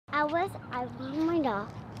I wish I love my dog.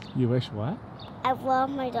 You wish what? I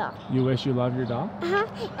love my dog. You wish you love your dog?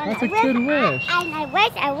 That's a wish, good wish. And I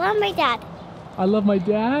wish I love my dad. I love my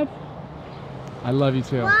dad. I love you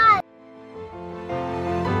too. Bye.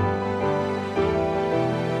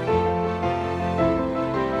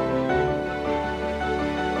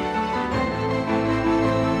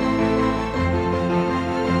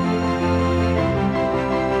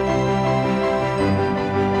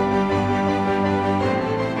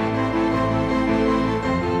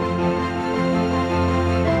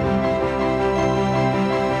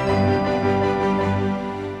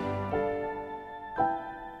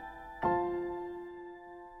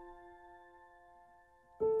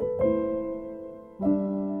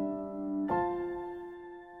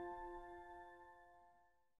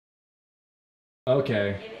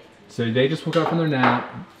 Okay, so they just woke up from their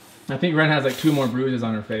nap. I think Wren has like 2 more bruises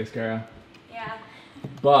on her face, Cara. Yeah.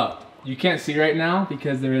 But you can't see right now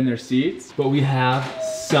because they're in their seats. But we have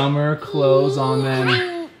summer clothes on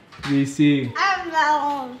them. Reese. We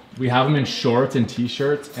have them in shorts and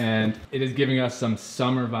t-shirts, and it is giving us some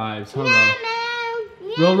summer vibes. Hello.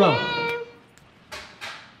 Row, row.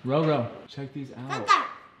 Row, row. Check these out.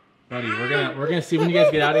 Buddy, we're gonna see when you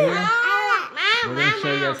guys get out of here. We're gonna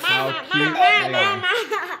show you guys how cute they are.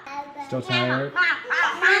 Still tired?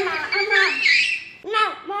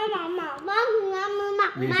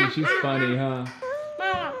 Reese, she's funny, huh?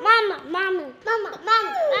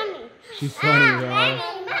 She's funny, huh?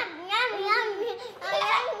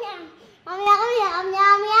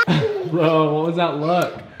 Bro, what was that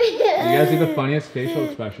look? You guys see the funniest facial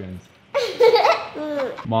expressions.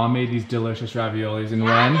 Mom made these delicious raviolis, and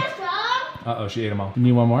Wren? Uh-oh, she ate them all. You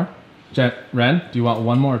need one more? Wren, do you want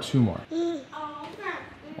 1 more or 2 more?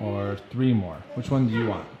 Or 3 more? Which one do you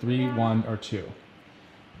want? 3, 1, or 2?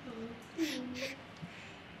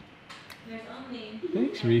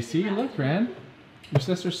 Thanks, Reese. Look, Wren. Your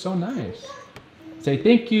sister's so nice. Say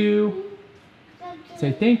thank you.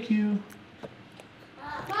 Say thank you.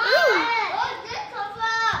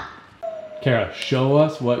 Cara, show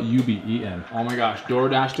us what you be eating. Oh my gosh,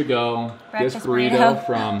 DoorDash to go. Breakfast this burrito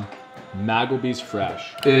from Maggleby's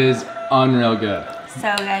Fresh is unreal good.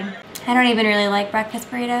 So good. I don't even really like breakfast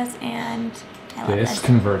burritos, and I love This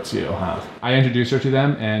converts you, huh? I introduced her to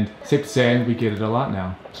them, and safe to say, we get it a lot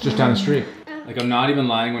now. It's just down the street. Like, I'm not even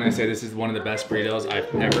lying when I say this is one of the best burritos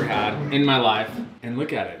I've ever had in my life. And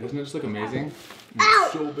look at it, doesn't it just look amazing?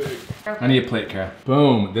 It's so big. I need a plate, Cara.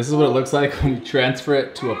 Boom, this is what it looks like when you transfer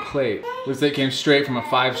it to a plate. Looks like it came straight from a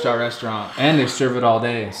 5-star restaurant. And they serve it all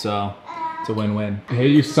day, so it's a win-win. Hey,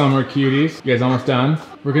 you summer cuties. You guys almost done?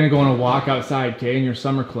 We're gonna go on a walk outside, okay, in your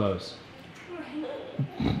summer clothes.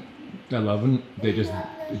 I love them. They just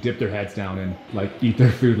dip their heads down and like eat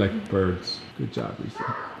their food like birds. Good job, Reese.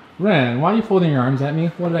 Wren, why are you folding your arms at me?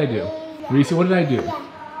 What did I do? Reese, what did I do?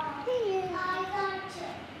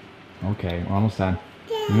 Okay, we're almost done.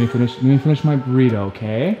 Let me finish my burrito,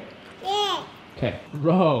 okay? Okay.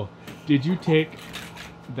 Bro, did you take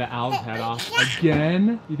the owl's head off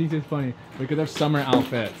again? You think it's funny? Look at their summer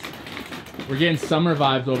outfits. We're getting summer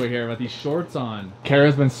vibes over here with these shorts on.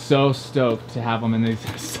 Cara's been so stoked to have them in these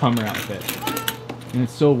summer outfits. And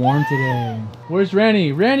it's so warm today. Where's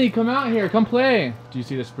Rennie? Rennie, come out here, come play. Do you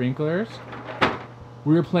see the sprinklers?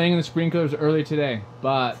 We were playing in the sprinklers early today,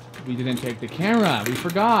 but we didn't take the camera. We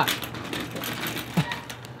forgot.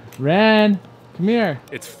 Wren, come here.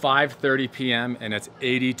 It's 5:30 p.m. and it's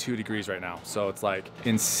 82 degrees right now. So it's like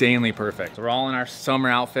insanely perfect. We're all in our summer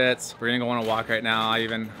outfits. We're gonna go on a walk right now. I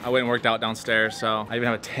went and worked out downstairs. So I even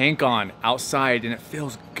have a tank on outside and it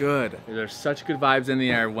feels good. There's such good vibes in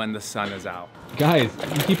the air when the sun is out. Guys,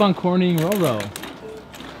 you keep on cornering Roro.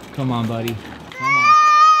 Come on, buddy. Come on.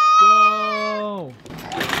 Go.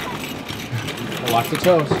 Watch the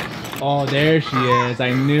toast. Oh, there she is.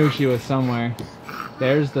 I knew she was somewhere.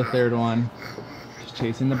 There's the 3rd one. Just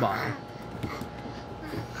chasing the ball.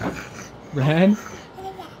 Wren?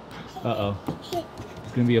 Uh-oh.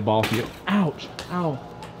 It's gonna be a ball for you. Ouch! Ow!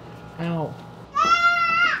 Ow!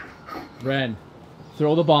 Wren,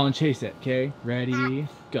 throw the ball and chase it, okay? Ready,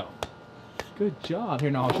 go. Good job. Here,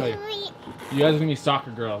 now I'll show you. You guys are gonna be soccer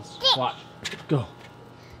girls. Watch. Go.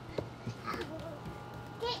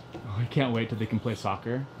 Oh, I can't wait till they can play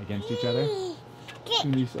soccer against each other. It's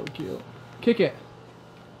gonna be so cute. Kick it.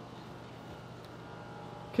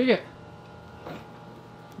 Kick it.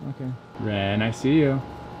 Okay. Wren, I see you.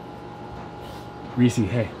 Reese,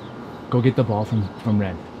 hey, go get the ball from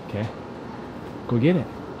Wren, okay? Go get it.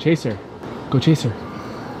 Chase her. Go chase her.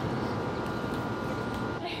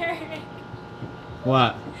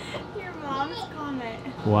 What? Your mom's comment.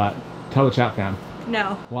 What? Tell the chat fam.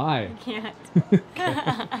 No. Why? I can't.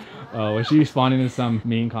 Oh, was she responding to some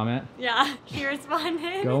mean comment? Yeah, she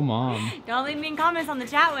responded. Go mom. Don't leave mean comments on the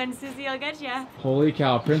Chatwins. Susie will get you. Holy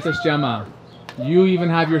cow, Princess Gemma. You even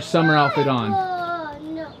have your summer outfit on. Oh,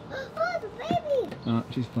 no. Oh, the baby. Oh,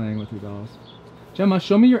 she's playing with her dolls. Gemma,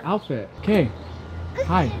 show me your outfit. Okay.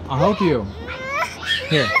 Hi, I'll help you.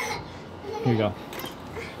 Here. Here you go.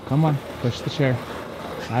 Come on, push the chair.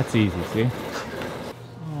 That's easy, see?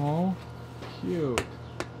 Oh, cute.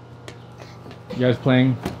 You guys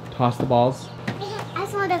playing toss the balls? I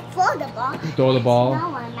saw the throw the ball. Throw the ball. No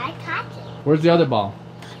one might catch it. Where's the other ball?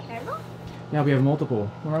 Purple? Yeah, we have multiple.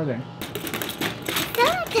 Where are they?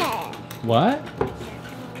 Summertime. What?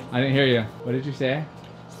 I didn't hear you. What did you say?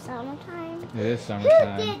 Summertime. It is Who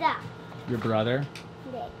summertime. did that? Your brother?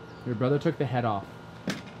 Did. Your brother took the head off.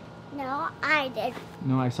 No, I did.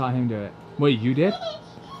 No, I saw him do it. Wait, you did?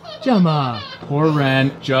 Gemma! Poor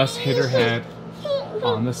Wren just hit her head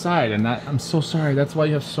on the side, and that I'm so sorry. That's why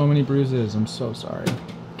you have so many bruises. I'm so sorry.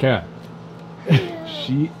 Cara,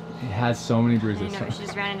 she has so many I bruises. know, she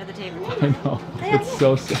just ran into the table. I know. It's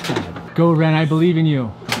so sad. Go, Wren. I believe in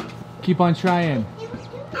you. Keep on trying.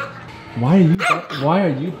 Why are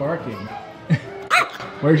you barking?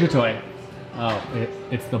 Where's your toy? Oh,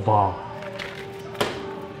 it's the ball.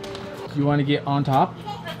 You want to get on top?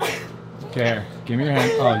 Okay, here. Give me your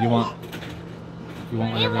hand. Oh, you want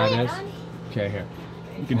whatever that is? Okay, here.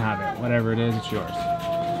 You can have it. Whatever it is, it's yours.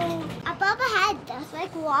 A bobblehead just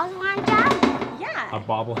like walls on top. Yeah. A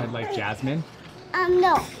bobblehead like Jasmine?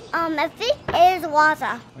 No. I think it is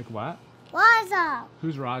Waza. Like what? Waza.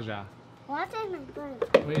 Who's Raja? Waza is my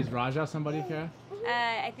bird. Wait, is Raja somebody, Cara?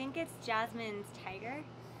 I think it's Jasmine's tiger,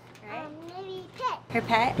 right? Maybe pet. Her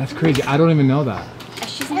pet. That's crazy. I don't even know that.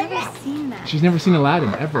 She's never seen that. She's never seen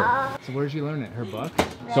Aladdin, ever. So where did she learn it? Her book?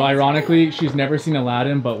 So ironically, she's never seen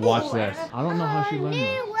Aladdin, but watch this. I don't know how she learned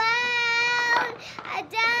it. I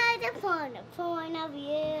died upon the point of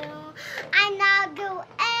view. I now go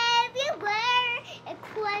everywhere. It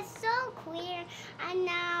was so clear. And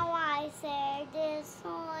now I say this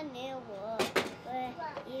on it was for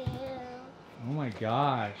you. Oh my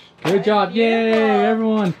gosh. Good job. Yay,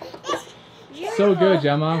 everyone. So good,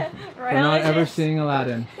 Gemma. For not ever seeing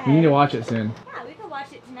Aladdin. We need to watch it soon. Yeah, we could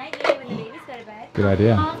watch it tonight, maybe when the babies go to bed. Good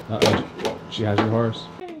idea. Uh-oh. She has your horse.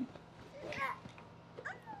 Anna,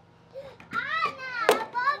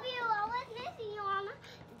 above you. I was missing you, Anna.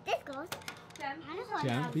 This goes.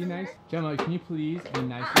 Gemma, be nice. Gemma, can you please be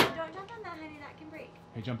nice? Don't jump on that, honey. That can break.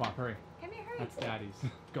 Hey, jump off. Hurry. Come here, hurry. That's Daddy's.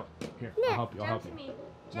 Go. Here, I'll help you. I'll help Jump to you. me.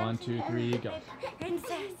 1, 2, 3, go.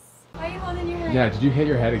 Princess. Why are you holding your head? Yeah, did you hit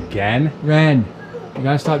your head again? Wren, you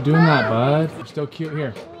gotta stop doing that, bud. You're still cute.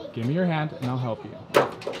 Here, give me your hand and I'll help you.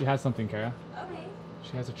 She has something, Cara. Okay.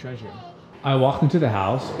 She has a treasure. I walked into the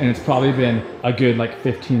house and it's probably been a good like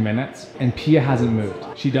 15 minutes and Pia hasn't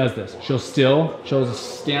moved. She does this. She'll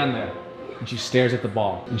just stand there and she stares at the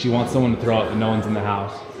ball and she wants someone to throw it, but no one's in the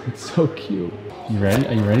house. It's so cute. You ready?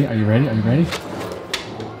 Are you ready? Are you ready? Are you ready?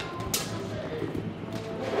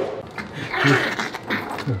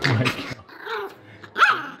 Oh my God.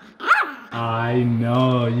 I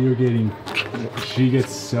know, you're getting, she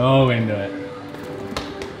gets so into it.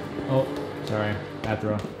 Oh, sorry, bad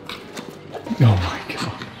throw. Oh my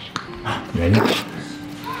gosh. Ready?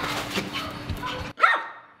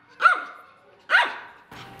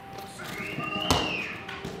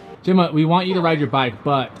 Gemma, we want you to ride your bike,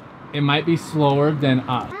 but it might be slower than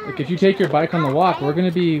us. Like if you take your bike on the walk, we're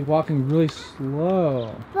gonna be walking really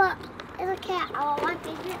slow. But it's okay. I want to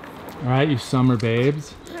hear. All right, you summer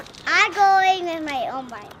babes. I'm going with my own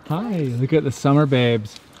bike. Hi, look at the summer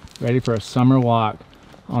babes. Ready for a summer walk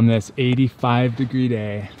on this 85-degree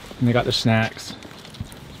day. And they got the snacks.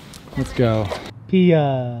 Let's go.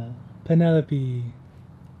 Pia, Penelope,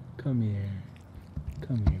 come here.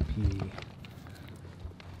 Come here, Pia.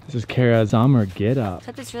 This is Cara's summer get up.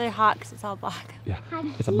 Except it's really hot because it's all black. Yeah,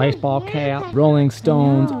 it's a baseball cap, Rolling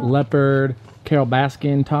Stones, leopard, Carol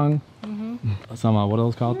Baskin tongue. Some, what are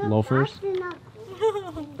those called? Loafers?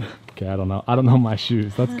 Okay, I don't know. I don't know my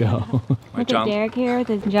shoes. Let's go. Look at Darik here with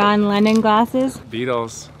his John Lennon glasses.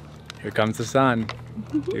 Beatles. Here comes the sun.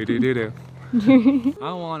 Do do do do.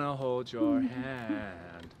 I wanna hold your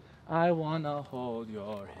hand. I wanna hold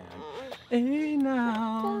your hand. Hey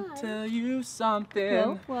now, tell you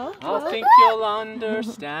something. Whoa, I think you'll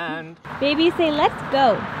understand. Baby, say let's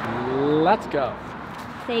go. Let's go.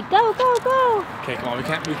 Say go, go, go. Okay, come on. We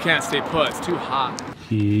can't stay put. It's too hot.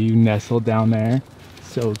 You nestled down there.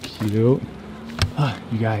 So cute.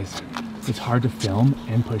 You guys, it's hard to film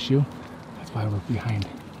and push you. That's why we're behind.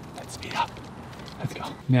 Let's speed up. Let's go.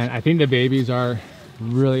 Man, I think the babies are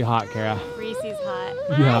really hot, Cara. Reese's hot.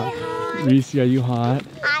 Yeah. Reese, are you hot?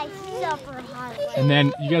 I And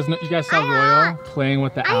then you guys saw Royal playing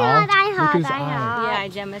with the owl. Look at his eye. Yeah,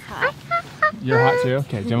 Gemma's hot. You're hot too?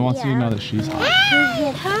 Okay, Gemma wants you to know that she's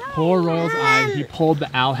hot. Poor Royal's eye, he pulled the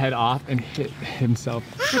owl head off and hit himself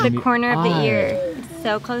To in the corner of the eye. ear.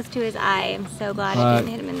 So close to his eye. I'm so glad it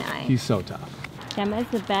didn't hit him in the eye. He's so tough. Gemma's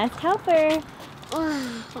the best helper.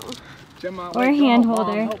 Gemma, Or hand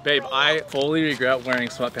holder. Babe, I fully regret wearing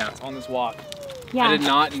sweatpants on this walk. Yeah. I did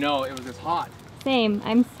not know it was this hot. Same.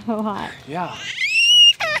 I'm so hot. Yeah.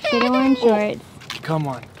 Should have worn shorts. Come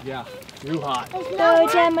on. Yeah. Too hot. Go,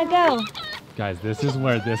 Gemma, go. Guys, this is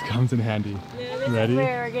where this comes in handy. Ready?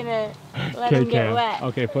 Where we're gonna let him get wet.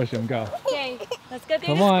 Okay, push him. Go. Okay, let's go through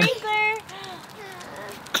Come the on. sprinkler.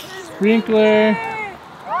 Sprinkler.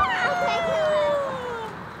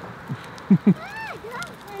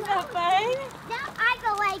 Is that fun? I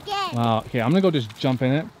go like it. Wow. Okay, I'm gonna go just jump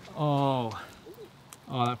in it. Oh.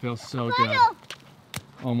 Oh, that feels so good.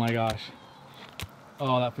 Oh my gosh.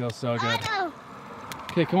 Oh, that feels so good.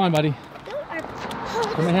 Okay, come on, buddy.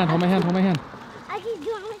 Hold my hand, hold my hand, hold my hand. I keep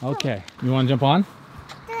doing it. Okay, you wanna jump on?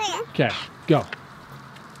 Okay, go.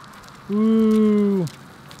 Ooh.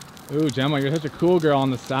 Ooh, Gemma, you're such a cool girl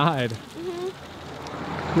on the side.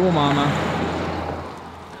 Cool, mama.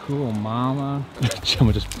 Cool, mama.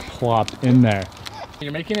 Gemma just plopped in there.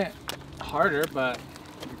 You're making it harder, but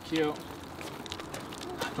you're cute.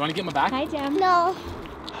 Do you want to get my back? Hi, Gem. No.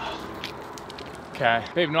 Okay.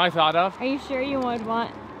 Babe, you know what I thought of? Are you sure you would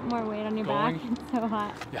want more weight on your back? Going- It's so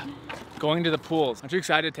hot. Yeah. Going to the pools. Aren't you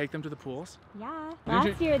excited to take them to the pools? Yeah. Did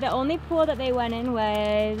you- Last year, the only pool that they went in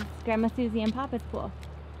was Grandma Susie and Papa's pool.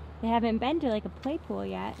 They haven't been to like a play pool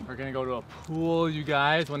yet. We're gonna go to a pool, you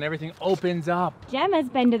guys, when everything opens up. Gemma's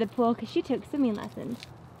been to the pool because she took swimming lessons.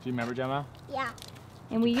 Do you remember, Gemma? Yeah.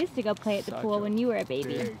 And we used to go play at the Such pool a when you were a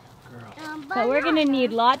baby. Big girl. But we're gonna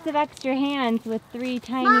need lots of extra hands with 3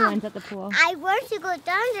 tiny Mom, ones at the pool. I learned to go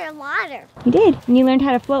down the water. You did, and you learned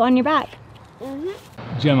how to float on your back.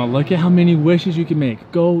 Gemma, look at how many wishes you can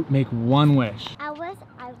make. Go make one wish. I love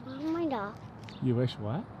my dog. You wish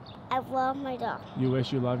what? I love my dog. You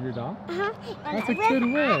wish you love your dog? And That's I a good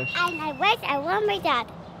wish. And I wish I love my dad.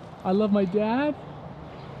 I love my dad.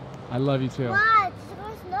 I love you too. What?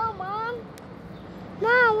 There's no mom.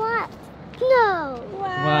 Mom, what? No.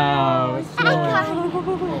 Wow, it's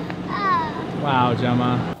snowing. Wow,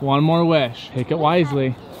 Gemma. One more wish. Take it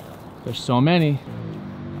wisely. There's so many.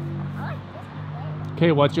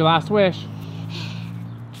 Okay, what's your last wish?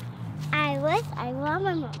 I wish I love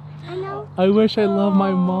my mom. I know. I wish I loved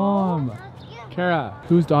my mom. Cara,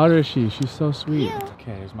 whose daughter is she? She's so sweet. You.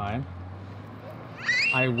 Okay, here's mine.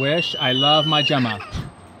 I wish I love my Gemma.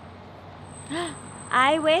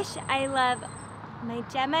 I wish I love my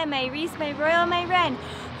Gemma, my Reese, my Royal, my Wren.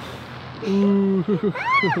 Ooh.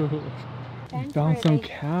 We found some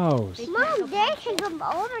cows. Mom, they can come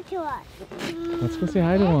over to us. Let's go say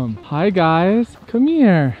hi to them. Hi guys, come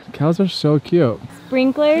here. Cows are so cute.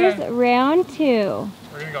 Sprinklers, round 2.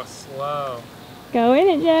 We're gonna go slow. Go in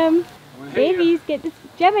it, Gem. Babies, get this.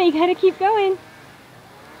 Gemma, you gotta keep going.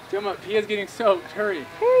 Gemma, Pia's getting soaked. Hurry.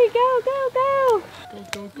 Hurry, go, go,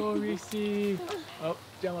 go. Go, Reese. Oh,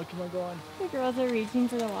 Gemma, come on, go on. The girls are reaching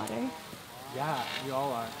for the water. Yeah, we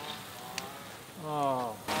all are.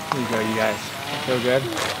 Oh, here you go, you guys. So good.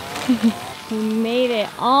 We made it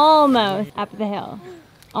almost up the hill.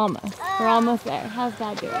 Almost. We're almost there. How's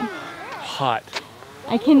Dad doing? Hot.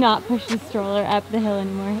 I cannot push the stroller up the hill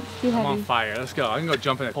anymore. It's too I'm on heavy. fire. Let's go. I can go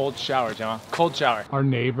jump in a cold shower, Gemma. Cold shower. Our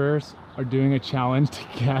neighbors are doing a challenge to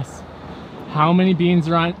guess how many beans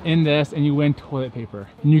are in this, and you win toilet paper.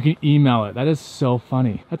 And you can email it. That is so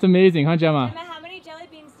funny. That's amazing, huh, Gemma? Gemma, how many jelly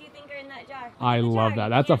beans do you think are in that jar? I love that.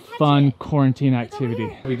 That's a fun quarantine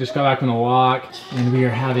activity. We just got back from a walk, and we are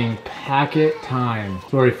having packet time.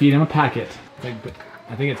 So we feed him a packet.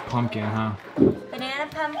 I think it's pumpkin, huh? Banana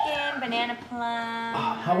pumpkin, banana plum.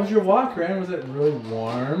 How was your walk, Wren? Was it really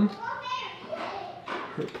warm?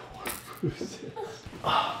 Her poor bruises.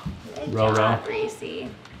 Row. Reese.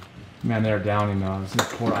 Man, they're downing though. This is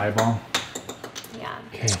a poor eyeball. Yeah.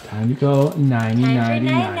 Okay, time to go. Nighty, Time for nighty,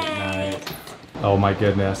 night night, night. night. Oh my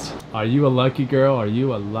goodness. Are you a lucky girl? Are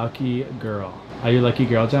you a lucky girl? Are you a lucky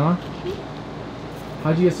girl, Gemma?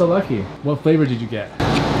 How'd you get so lucky? What flavor did you get?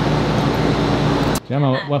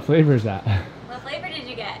 Gemma, what flavor is that? What flavor did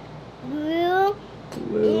you get? Blue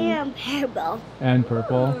and purple. And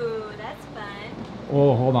purple. Ooh, that's fun.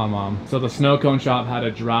 Oh, hold on, Mom. So the snow cone shop had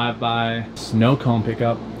a drive-by snow cone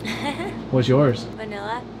pickup. What's yours?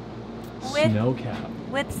 Vanilla. With Snow cap.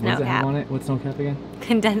 with What snow does it have cap. on it? What's snow cap again?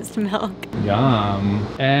 Condensed milk. Yum.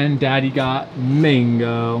 And Daddy got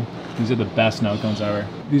mango. These are the best snow cones ever.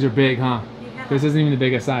 These are big, huh? Yeah. This isn't even the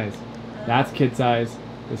biggest size. That's kid size.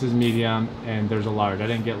 This is medium, and there's a large. I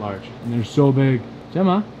didn't get large. And they're so big.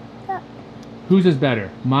 Gemma, whose is better,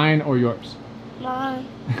 mine or yours? Mom.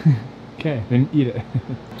 Okay, then eat it.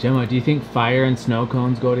 Gemma, do you think fire and snow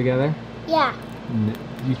cones go together? Yeah.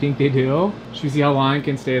 Do you think they do? Should we see how long it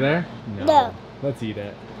can stay there? No. Let's eat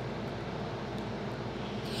it.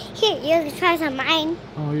 Here, you can try some mine.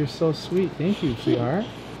 Oh, you're so sweet. Thank you, sweetheart.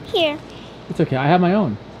 Here. It's okay. I have my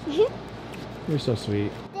own. You're so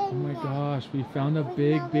sweet. Oh my gosh, we found a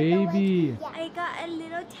big baby. I got a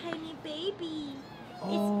little tiny baby.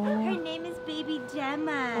 Oh. Her name is baby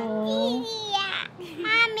Gemma. Oh. Yeah.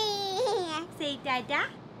 Mommy. Say dada.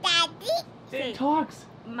 Daddy. It talks.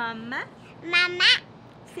 Mama. Mama.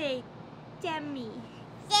 Say Demi.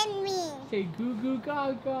 Send me. Say goo goo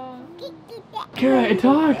gaga. Cara, it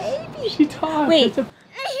talks. She talks. Wait. It's a...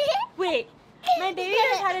 Wait. My baby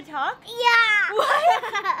knows how to talk? Yeah.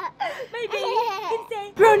 What? My baby can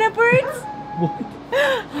say grown-up words? What?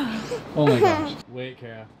 Oh my gosh. Wait,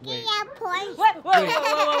 Cara. Wait. Yeah, point. What? Whoa, whoa,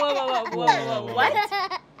 whoa, whoa, whoa, whoa, Whoa. whoa. What?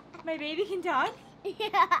 My baby can talk?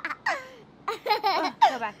 Yeah. Oh,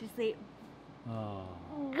 go back to sleep. Oh.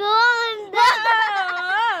 Grown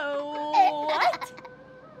Oh, what?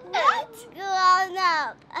 What? Grown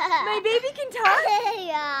up. My baby can talk?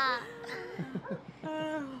 Yeah.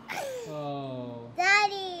 Oh. Oh.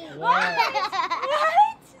 Daddy. What?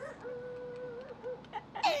 What?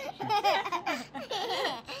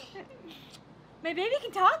 My baby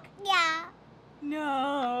can talk? Yeah.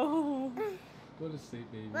 No. Go to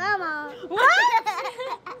sleep, baby. Mama.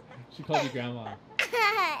 What? She called you grandma.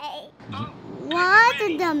 What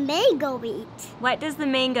did the mango eat? What does the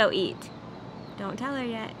mango eat? Don't tell her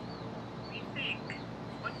yet. We think.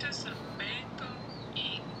 What does a mango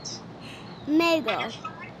eat? Mango.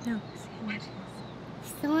 No, sandwiches.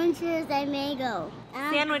 Sandwiches and mango.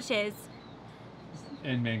 Sandwiches.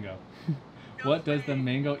 And mango. What does the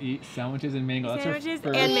mango eat? Sandwiches and mango. That's her Sandwiches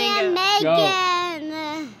first. and And mango.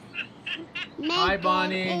 Megan. Hi,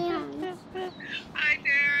 Bonnie. Hi,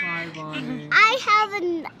 Darik. Hi, Bonnie. I have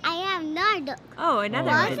another. Oh, another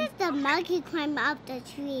Oh. What one. if the monkey climb up the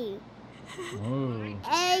tree? Whoa.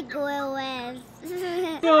 Egg was.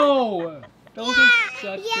 No! Those are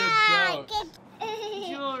such good jokes.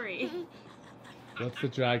 Jewelry. What's the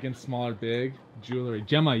dragon? Small or big? Jewelry.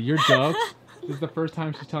 Gemma, your jokes. This is the first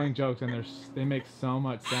time she's telling jokes, and they make so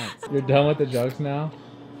much sense. You're done with the jokes now?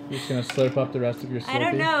 You're just gonna slurp up the rest of your Slurpee? I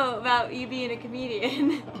don't know about you being a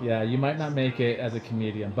comedian. Yeah, you might not make it as a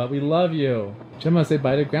comedian, but we love you. Gemma, say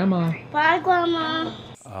bye to Grandma. Bye, Grandma.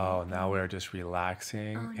 Oh, now we're just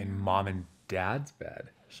relaxing in Mom and Dad's bed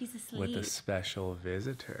She's asleep. with a special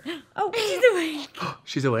visitor. Oh, she's awake.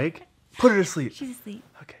 She's awake? Put her to sleep. She's asleep.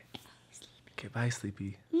 Okay. Okay, bye,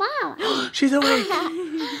 Sleepy. Mom. She's awake.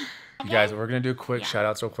 You guys, we're gonna do quick shout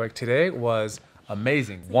outs real quick. Today was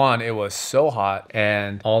amazing. One, it was so hot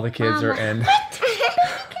and all the kids are in.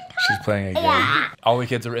 She's playing again. Yeah. All the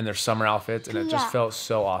kids are in their summer outfits and it just felt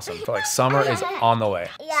so awesome. Felt like summer is on the way.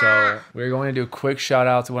 So we're going to do quick shout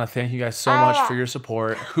outs. I want to thank you guys so much for your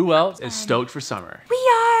support. Who else is stoked for summer? We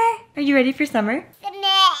are. Are you ready for summer?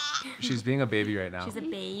 She's being a baby right now. She's a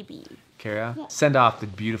baby. Cara, send off the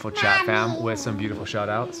beautiful chat fam with some beautiful shout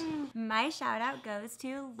outs. My shout out goes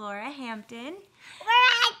to Laura Hampton. We're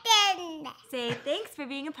at Say thanks for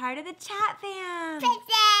being a part of the chat fam.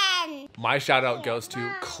 prison. My shout out goes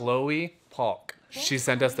to Chloe Polk. She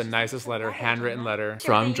sent us the nicest letter, handwritten letter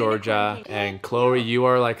from Georgia. And Chloe, you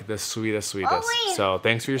are like the sweetest. So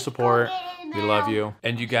thanks for your support. We love you.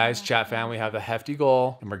 And you guys, chat fam, we have a hefty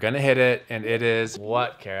goal and we're gonna hit it. And it is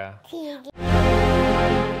what, Cara?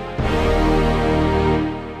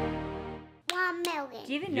 1 million.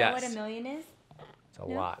 Do you even know Yes. what a million is? It's a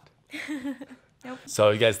lot. Nope. So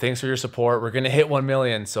you guys, thanks for your support. We're gonna hit 1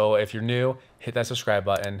 million. So if you're new, hit that subscribe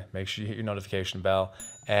button. Make sure you hit your notification bell.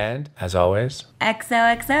 And as always,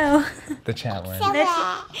 XOXO. the Chatwin.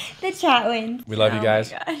 The Chatwins. We love you Oh my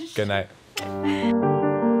guys. gosh. Good night.